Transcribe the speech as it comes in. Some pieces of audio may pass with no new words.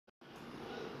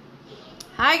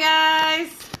Hi guys,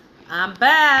 I'm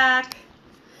back.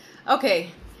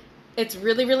 Okay, it's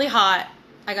really, really hot.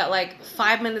 I got like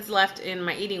 5 minutes left in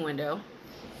my eating window.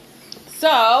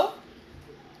 So,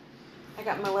 I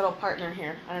got my little partner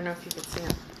here. I don't know if you can see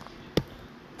him.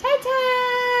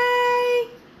 Tai-Tai!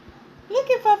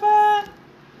 Look at Papa.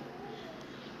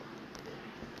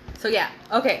 So yeah,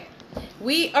 okay.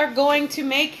 We are going to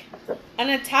make an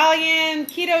Italian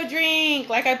keto drink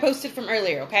like I posted from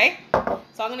earlier, okay?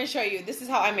 So I'm going to show you. This is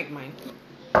how I make mine.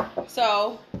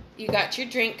 So you got your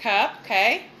drink cup,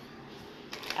 okay?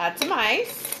 Add some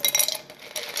ice.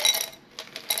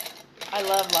 I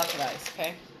love lots of ice,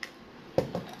 okay?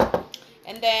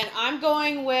 And then I'm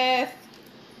going with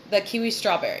the kiwi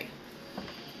strawberry.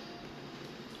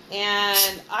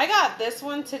 And I got this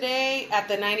one today at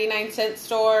the 99-cent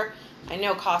store. I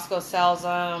know Costco sells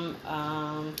them.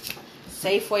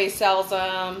 Safeway sells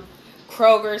them.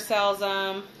 Kroger sells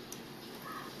them.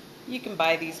 You can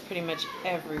buy these pretty much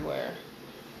everywhere.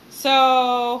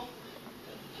 So,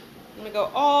 I'm going to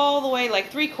go all the way,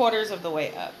 like 3/4 of the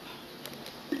way up.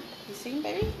 You see,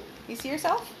 baby? You see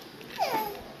yourself?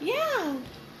 Yeah.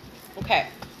 Okay.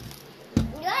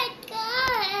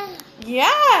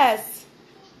 Yes.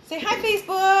 Say hi,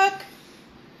 Facebook.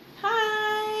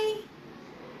 Hi.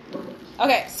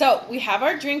 Okay, so we have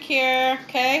our drink here,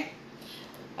 okay?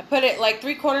 I put it like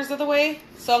 3/4 of the way.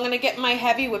 So I'm going to get my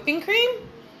heavy whipping cream.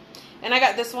 And I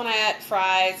got this one at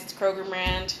Fry's. It's Kroger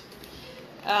brand.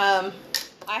 I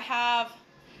have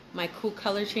my cool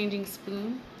color changing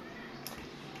spoon.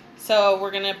 So we're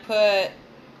going to put,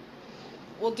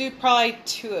 we'll do probably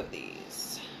 2 of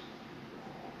these.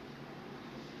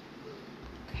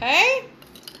 Okay.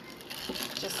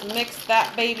 Just mix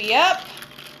that baby up.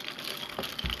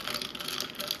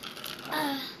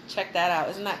 Check that out.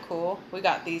 Isn't that cool? We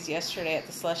got these yesterday at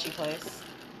the slushy place.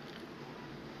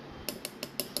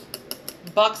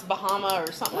 Bucks Bahama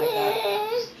or something like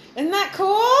that. Isn't that cool?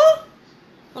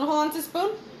 Want to hold on to the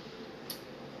spoon?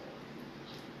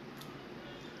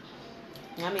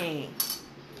 Yummy.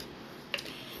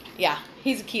 Yeah,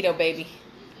 he's a keto baby.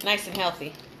 Nice and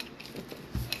healthy.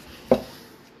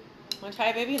 Want to try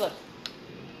it, baby? Look.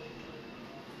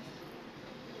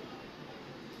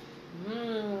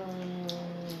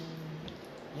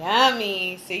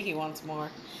 Yummy. See, he wants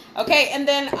more. Okay, and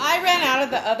then I ran out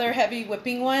of the other heavy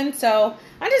whipping one, so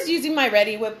I'm just using my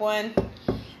Ready Whip one.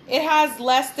 It has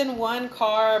less than 1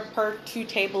 carb per 2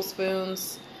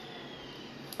 tablespoons.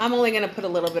 I'm only going to put a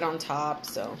little bit on top,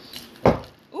 so.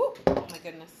 Ooh, oh my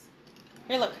goodness.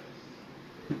 Here, look.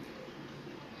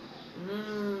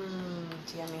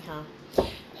 It's yummy, huh?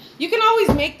 You can always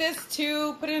make this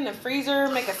too. Put it in the freezer,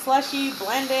 make a slushie,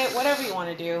 blend it, whatever you want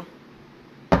to do.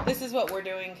 This is what we're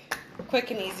doing.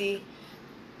 Quick and easy.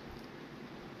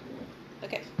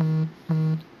 Okay.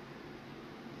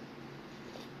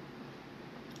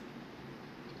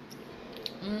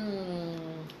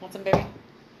 Want some, baby?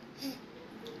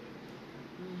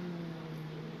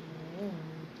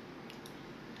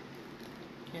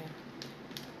 Here.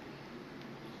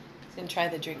 Just gonna try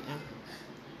the drink now.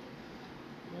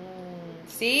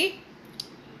 See?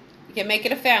 You can make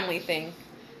it a family thing.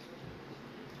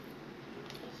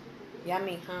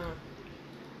 Yummy, huh?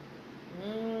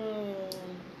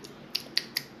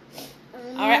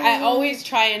 Alright, I always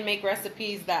try and make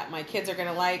recipes that my kids are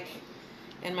gonna like,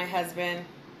 and my husband.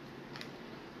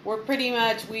 We're all pretty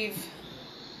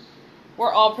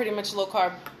much low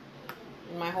carb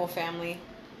in my whole family.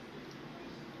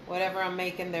 Whatever I'm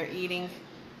making, they're eating.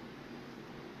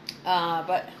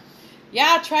 But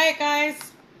yeah, try it,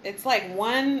 guys. It's like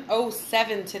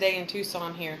 107 today in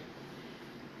Tucson here.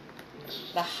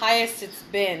 The highest it's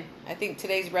been. I think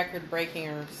today's record breaking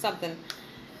or something.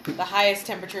 The highest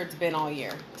temperature it's been all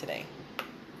year today.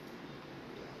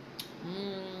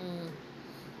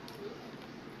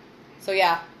 So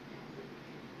yeah.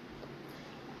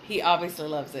 He obviously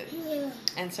loves it.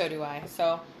 And so do I.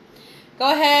 So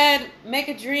go ahead, make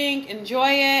a drink,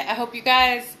 enjoy it. I hope you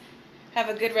guys have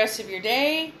a good rest of your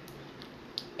day.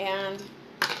 And,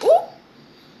 ooh,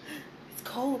 it's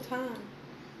cold, huh?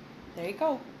 There you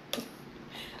go.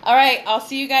 All right, I'll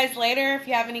see you guys later. If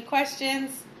you have any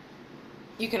questions,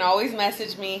 you can always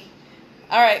message me.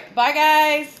 All right, bye,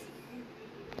 guys.